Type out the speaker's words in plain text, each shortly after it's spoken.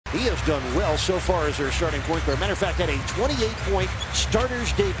He has done well so far as their starting point guard. Matter of fact, had a 28-point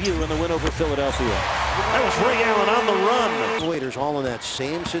starter's debut in the win over Philadelphia. That was Ray Allen on the run. The Waiters all in that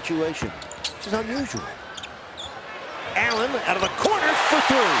same situation. This is unusual. Allen out of the corner for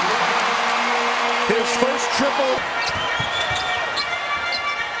three. His first triple.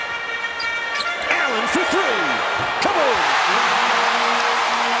 Allen for three. Come on.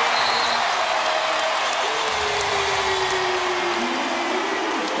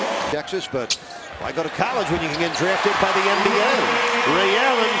 Texas, but why go to college when you can get drafted by the NBA? Ray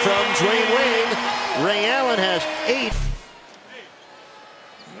Allen from Dwayne Wade. Ray Allen has 8.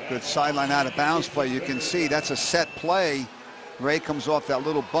 Good sideline out of bounds play. You can see that's a set play. Ray comes off that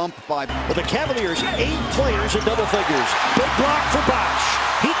little bump by. Well, the Cavaliers, 8 players in double figures. Big block for Bosch.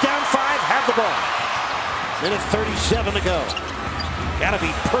 Heat down 5, have the ball. Minute 37 to go. Gotta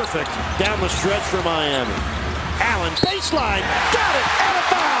be perfect down the stretch for Miami. Allen, baseline, got it, and a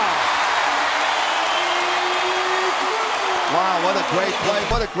foul! Wow, what a great play.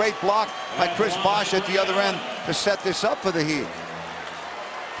 What a great block by Chris Bosch at the other end to set this up for the Heat.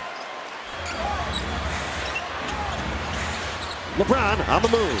 LeBron on the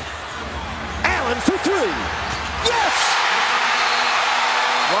move. Allen for three. Yes!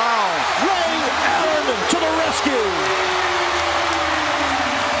 Wow. Ray Allen to the rescue.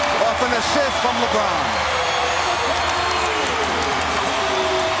 Off an assist from LeBron.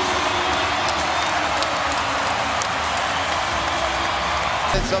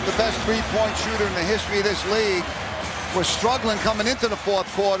 Of the best three-point shooter in the history of this league. Was struggling coming into the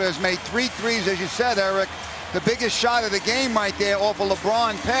fourth quarter. Has made 3 threes, as you said, Eric. The biggest shot of the game right there off a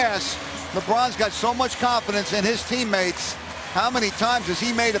LeBron pass. LeBron's got so much confidence in his teammates. How many times has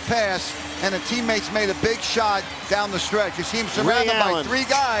he made a pass and the teammates made a big shot down the stretch? You see him surrounded by 3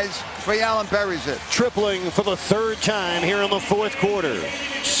 guys. Ray Allen buries it. Tripling for the 3rd time here in the fourth quarter.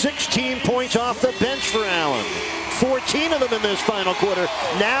 16 points off the bench for Allen. 14 of them in this final quarter.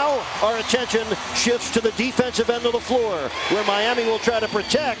 Now our attention shifts to the defensive end of the floor, where Miami will try to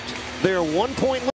protect their 1-point lead.